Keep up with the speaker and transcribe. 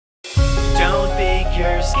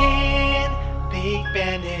your skin, big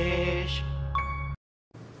bandage.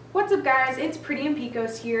 What's up guys, it's Pretty and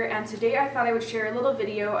PCOS here, and today I thought I would share a little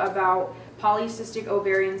video about polycystic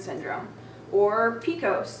ovarian syndrome, or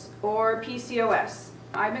PCOS, or PCOS.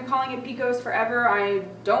 I've been calling it PCOS forever.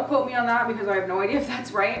 Don't quote me on that because I have no idea if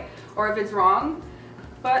that's right or if it's wrong,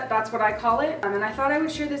 but that's what I call it. And I thought I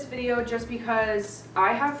would share this video just because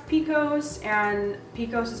I have PCOS, and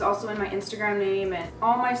PCOS is also in my Instagram name and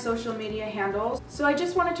all my social media handles. So I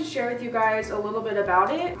just wanted to share with you guys a little bit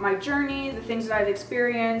about it, my journey, the things that I've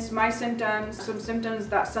experienced, my symptoms, some symptoms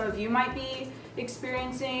that some of you might be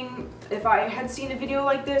experiencing. If I had seen a video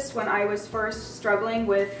like this when I was first struggling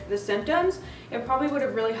with the symptoms, it probably would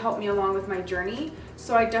have really helped me along with my journey.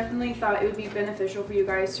 So I definitely thought it would be beneficial for you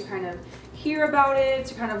guys to kind of hear about it,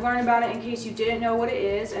 to kind of learn about it in case you didn't know what it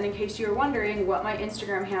is, and in case you were wondering what my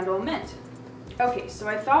Instagram handle meant. Okay, so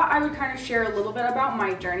I thought I would kind of share a little bit about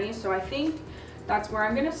my journey, so I think that's where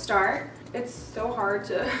I'm gonna start. It's so hard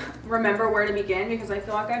to remember where to begin because I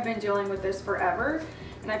feel like I've been dealing with this forever,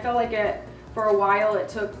 and I felt like for a while it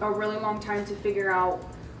took a really long time to figure out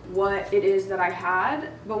what it is that I had.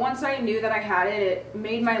 But once I knew that I had it, it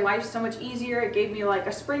made my life so much easier. It gave me like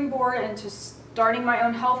a springboard into starting my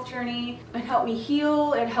own health journey. It helped me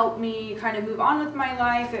heal. It helped me kind of move on with my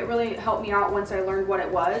life. It really helped me out once I learned what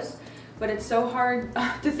it was. But it's so hard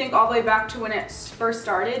to think all the way back to when it first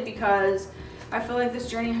started because I feel like this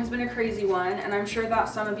journey has been a crazy one, and I'm sure that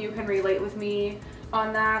some of you can relate with me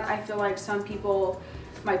on that. I feel like some people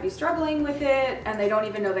might be struggling with it and they don't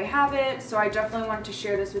even know they have it, so I definitely wanted to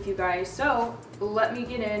share this with you guys. So let me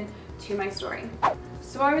get into my story.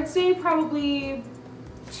 So I would say probably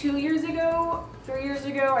 2 years ago, 3 years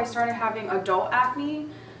ago, I started having adult acne.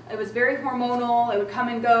 It was very hormonal. It would come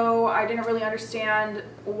and go. I didn't really understand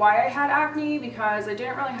why I had acne because I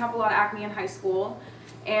didn't really have a lot of acne in high school,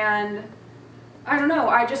 and I don't know,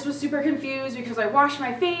 I just was super confused because I washed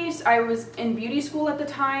my face. I was in beauty school at the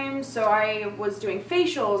time, so I was doing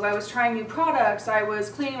facials, I was trying new products, I was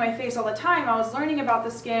cleaning my face all the time. I was learning about the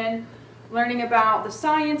skin, learning about the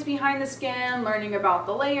science behind the skin, learning about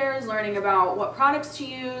the layers, learning about what products to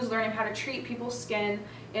use, learning how to treat people's skin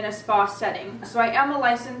in a spa setting. So I am a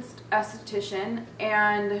licensed esthetician,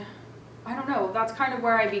 and I don't know, that's kind of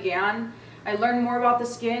where I began. I learned more about the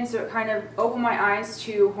skin, so it kind of opened my eyes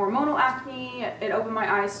to hormonal acne. It opened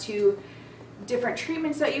my eyes to different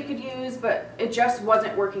treatments that you could use, but it just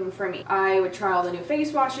wasn't working for me. I would try all the new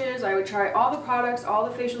face washes, I would try all the products, all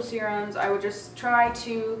the facial serums. I would just try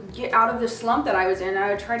to get out of the slump that I was in.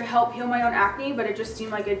 I would try to help heal my own acne, but it just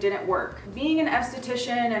seemed like it didn't work. Being an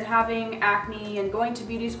esthetician and having acne and going to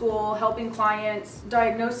beauty school, helping clients,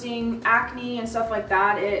 diagnosing acne and stuff like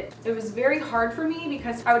that, it was very hard for me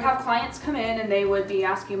because I would have clients come in and they would be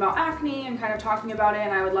asking about acne and kind of talking about it,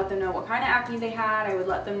 and I would let them know what kind of acne they had. I would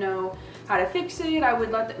let them know how to fix it. I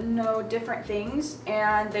would let them know different things,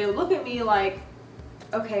 and they would look at me like,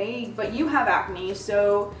 okay, but you have acne,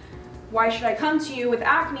 so why should I come to you with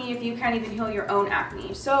acne if you can't even heal your own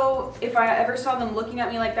acne? So if I ever saw them looking at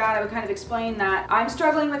me like that, I would kind of explain that I'm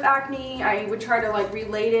struggling with acne. I would try to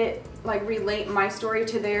relate my story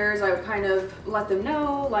to theirs. I would kind of let them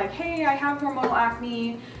know like, hey, I have hormonal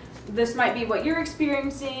acne. This might be what you're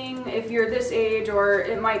experiencing if you're this age, or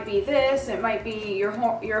it might be this, it might be your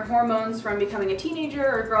hormones from becoming a teenager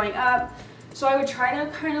or growing up. So I would try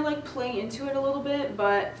to kind of like play into it a little bit,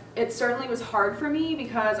 but it certainly was hard for me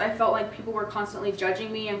because I felt like people were constantly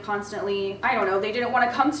judging me and constantly, I don't know, they didn't want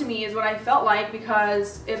to come to me is what I felt like,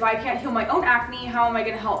 because if I can't heal my own acne, how am I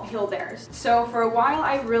going to help heal theirs? So for a while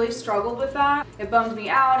I really struggled with that. It bummed me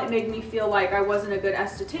out. It made me feel like I wasn't a good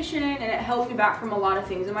esthetician, and it held me back from a lot of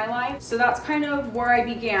things in my life. So that's kind of where I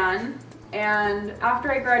began. And after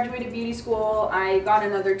I graduated beauty school, I got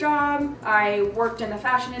another job. I worked in the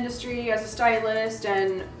fashion industry as a stylist,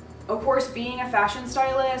 and of course being a fashion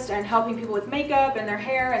stylist and helping people with makeup and their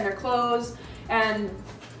hair and their clothes and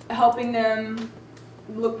helping them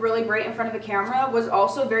look really great in front of the camera was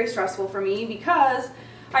also very stressful for me because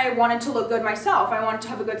I wanted to look good myself. I wanted to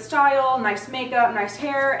have a good style, nice makeup, nice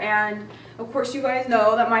hair, and of course you guys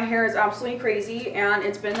know that my hair is absolutely crazy, and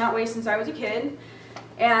it's been that way since I was a kid.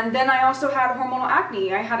 And then I also had hormonal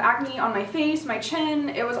acne. I had acne on my face, my chin.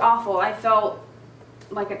 It was awful. I felt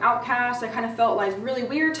like an outcast. I kind of felt like really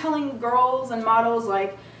weird telling girls and models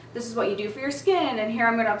like this is what you do for your skin, and here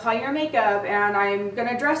I'm going to apply your makeup, and I'm going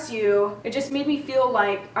to dress you. It just made me feel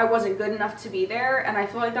like I wasn't good enough to be there, and I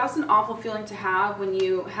feel like that's an awful feeling to have when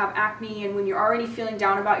you have acne and when you're already feeling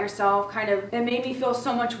down about yourself. It made me feel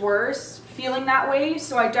so much worse feeling that way,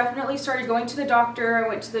 so I definitely started going to the doctor. I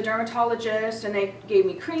went to the dermatologist, and they gave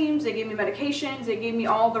me creams, they gave me medications, they gave me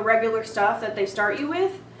all the regular stuff that they start you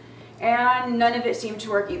with, and none of it seemed to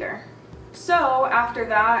work either. So after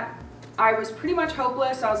that, I was pretty much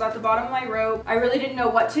hopeless. I was at the bottom of my rope. I really didn't know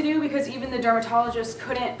what to do because even the dermatologist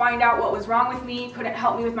couldn't find out what was wrong with me, couldn't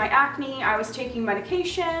help me with my acne. I was taking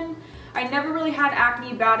medication. I never really had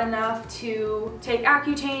acne bad enough to take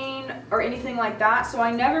Accutane or anything like that, so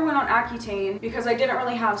I never went on Accutane because I didn't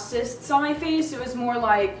really have cysts on my face. It was more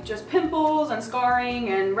like just pimples and scarring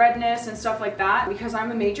and redness and stuff like that, because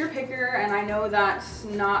I'm a major picker, and I know that's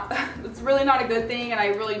not, it's really not a good thing, and I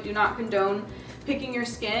really do not condone picking your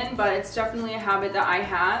skin, but it's definitely a habit that I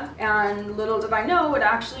have, and little did I know it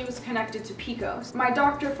actually was connected to PCOS. My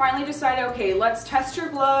doctor finally decided, okay, let's test your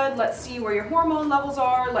blood, let's see where your hormone levels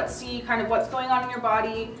are, let's see kind of what's going on in your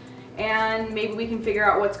body, and maybe we can figure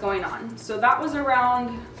out what's going on. So that was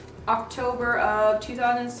around October of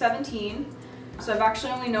 2017. So I've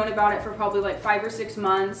actually only known about it for probably like 5 or 6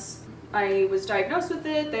 months. I was diagnosed with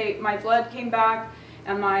it, my blood came back,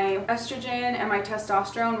 and my estrogen and my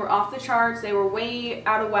testosterone were off the charts. They were way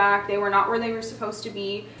out of whack. They were not where they were supposed to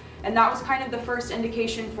be. And that was kind of the first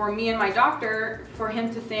indication for me and my doctor, for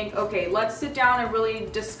him to think, okay, let's sit down and really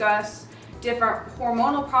discuss different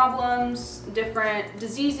hormonal problems, different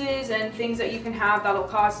diseases, and things that you can have that'll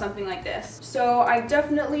cause something like this. So I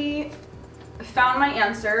definitely found my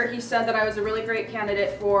answer. He said that I was a really great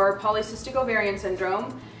candidate for polycystic ovarian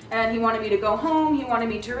syndrome, and he wanted me to go home, he wanted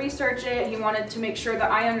me to research it, he wanted to make sure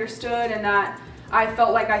that I understood and that I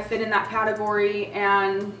felt like I fit in that category,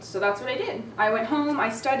 and so that's what I did. I went home, I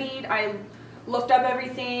studied, I looked up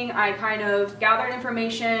everything, I kind of gathered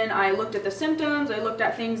information, I looked at the symptoms, I looked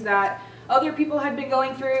at things that other people had been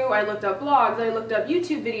going through, I looked up blogs, I looked up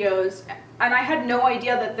YouTube videos, and I had no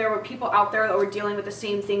idea that there were people out there that were dealing with the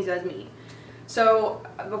same things as me. So,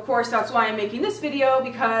 of course, that's why I'm making this video,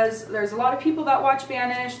 because there's a lot of people that watch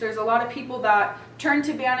Banish, there's a lot of people that turn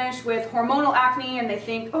to Banish with hormonal acne, and they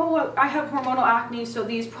think, oh, I have hormonal acne, so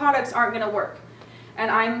these products aren't going to work. And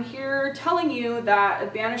I'm here telling you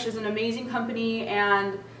that Banish is an amazing company,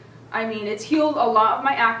 and I mean, it's healed a lot of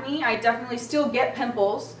my acne. I definitely still get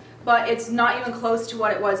pimples, but it's not even close to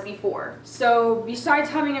what it was before. So besides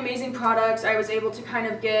having amazing products, I was able to kind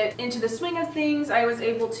of get into the swing of things. I was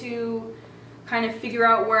able to kind of figure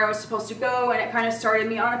out where I was supposed to go, and it kind of started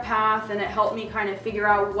me on a path, and it helped me kind of figure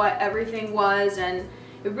out what everything was, and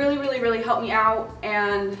it really helped me out.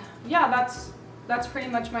 And yeah, that's pretty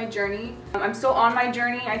much my journey. I'm still on my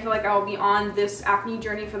journey. I feel like I will be on this acne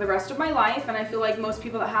journey for the rest of my life, and I feel like most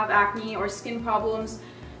people that have acne or skin problems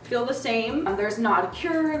feel the same. There's not a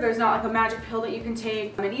cure, there's not like a magic pill that you can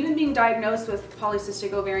take. And even being diagnosed with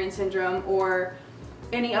polycystic ovarian syndrome or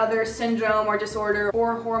any other syndrome or disorder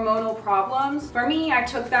or hormonal problems, for me, I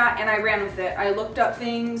took that and I ran with it. I looked up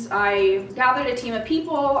things, I gathered a team of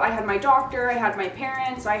people, I had my doctor, I had my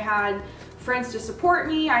parents, I had friends to support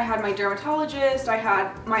me, I had my dermatologist, I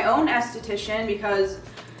had my own esthetician, because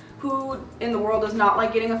who in the world does not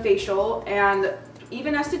like getting a facial? And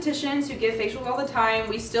even estheticians who give facials all the time,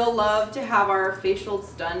 we still love to have our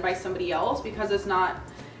facials done by somebody else, because it's not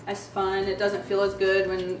as fun. It doesn't feel as good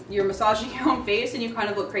when you're massaging your own face and you kind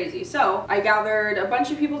of look crazy. So I gathered a bunch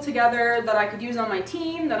of people together that I could use on my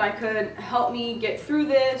team, that I could help me get through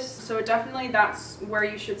this. So definitely that's where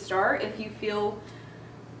you should start. If you feel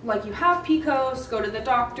like you have PCOS, go to the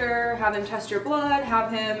doctor, have him test your blood,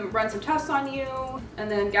 have him run some tests on you, and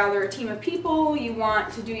then gather a team of people. You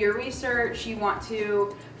want to do your research, you want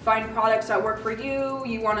to find products that work for you,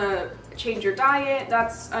 you want to change your diet.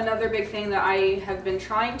 That's another big thing that I have been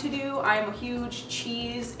trying to do. I'm a huge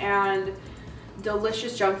cheese and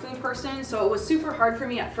delicious junk food person, so it was super hard for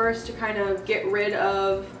me at first to kind of get rid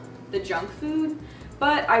of the junk food.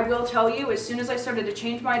 But I will tell you, as soon as I started to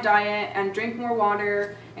change my diet and drink more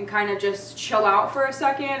water and kind of just chill out for a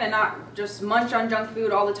second and not just munch on junk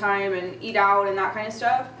food all the time and eat out and that kind of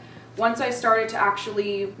stuff, once I started to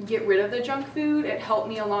actually get rid of the junk food, it helped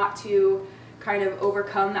me a lot to kind of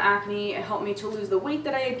overcome the acne. It helped me to lose the weight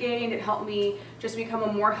that I had gained. It helped me just become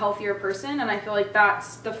a more healthier person. And I feel like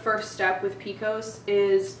that's the first step with PCOS,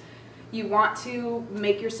 is you want to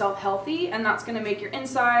make yourself healthy, and that's going to make your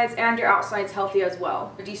insides and your outsides healthy as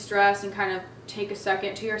well. De-stress and kind of take a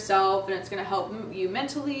second to yourself, and it's going to help you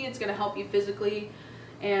mentally, it's going to help you physically,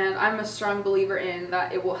 and I'm a strong believer in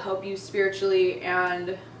that it will help you spiritually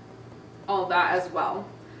and all that as well.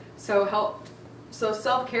 So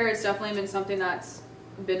self-care has definitely been something that's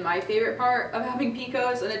been my favorite part of having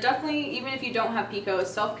PCOS, and it definitely, even if you don't have PCOS,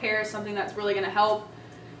 self-care is something that's really going to help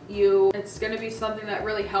you. It's going to be something that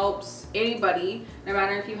really helps anybody, no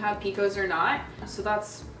matter if you have PCOS or not. So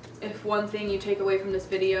that's, if one thing you take away from this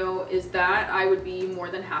video is that, I would be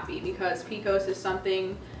more than happy, because PCOS is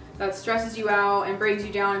something that stresses you out and brings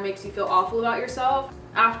you down and makes you feel awful about yourself.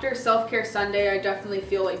 After Self-Care Sunday, I definitely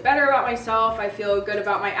feel like better about myself. I feel good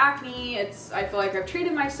about my acne. I feel like I've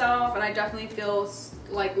treated myself, and I definitely feel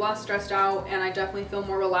like less stressed out, and I definitely feel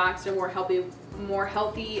more relaxed and more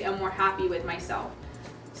healthy and more happy with myself.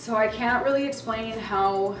 So I can't really explain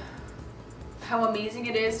how amazing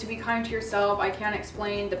it is to be kind to yourself. I can't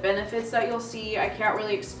explain the benefits that you'll see. I can't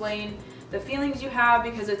really explain the feelings you have,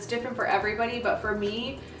 because it's different for everybody. But for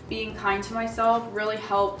me, being kind to myself really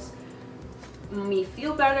helps me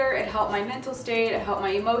feel better. It helped my mental state, it helped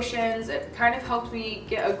my emotions, it kind of helped me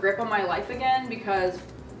get a grip on my life again, because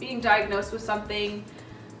being diagnosed with something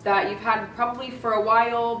that you've had probably for a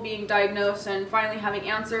while, being diagnosed and finally having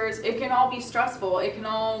answers, it can all be stressful. It can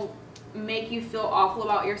all make you feel awful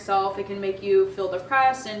about yourself. It can make you feel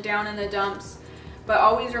depressed and down in the dumps. But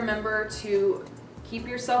always remember to keep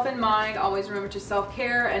yourself in mind, always remember to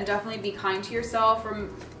self-care, and definitely be kind to yourself.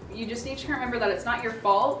 You just need to remember that it's not your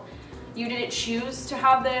fault. You didn't choose to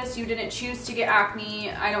have this, you didn't choose to get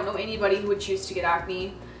acne. I don't know anybody who would choose to get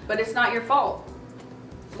acne, but it's not your fault.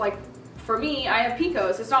 Like, for me, I have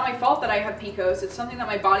PCOS. It's not my fault that I have PCOS. It's something that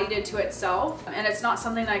my body did to itself, and it's not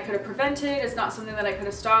something that I could have prevented. It's not something that I could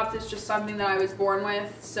have stopped. It's just something that I was born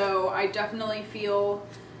with. So I definitely feel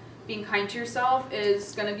being kind to yourself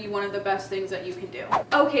is going to be one of the best things that you can do.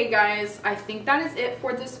 Okay guys, I think that is it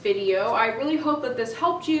for this video. I really hope that this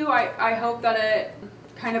helped you. I hope that it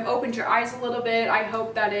kind of opened your eyes a little bit. I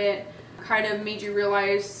hope that it kind of made you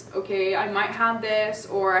realize, okay, I might have this,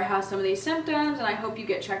 or I have some of these symptoms, and I hope you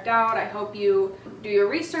get checked out. I hope you do your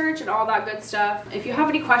research and all that good stuff. If you have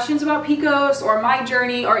any questions about PCOS or my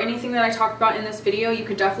journey or anything that I talked about in this video, you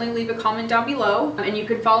could definitely leave a comment down below, and you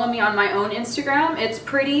could follow me on my own Instagram. It's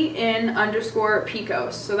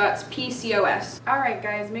pretty_PCOS, so that's PCOS. Alright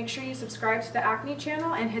guys, make sure you subscribe to the Acne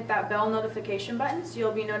channel and hit that bell notification button so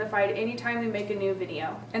you'll be notified anytime we make a new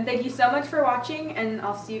video. And thank you so much for watching, and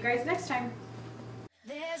I'll see you guys next time.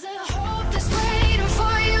 There's a